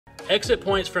Exit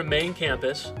points from main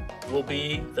campus will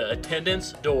be the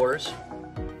attendance doors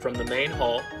from the main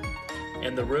hall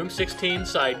and the room 16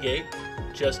 side gate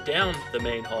just down the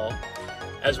main hall,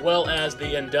 as well as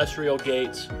the industrial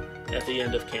gates at the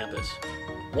end of campus.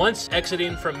 Once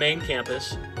exiting from main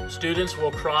campus, students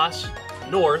will cross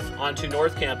north onto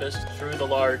North Campus through the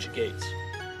large gates.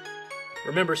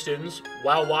 Remember, students,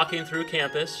 while walking through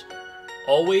campus,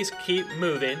 always keep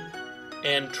moving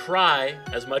and try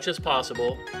as much as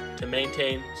possible to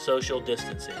maintain social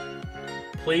distancing.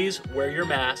 Please wear your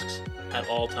masks at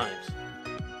all times.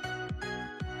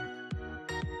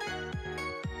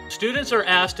 Students are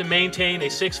asked to maintain a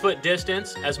 6-foot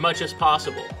distance as much as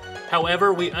possible.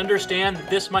 However, we understand that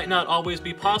this might not always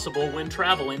be possible when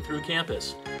traveling through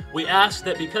campus. We ask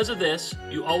that because of this,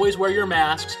 you always wear your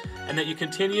masks and that you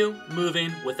continue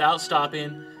moving without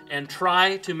stopping and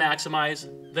try to maximize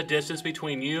the distance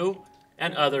between you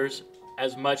and others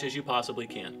as much as you possibly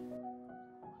can.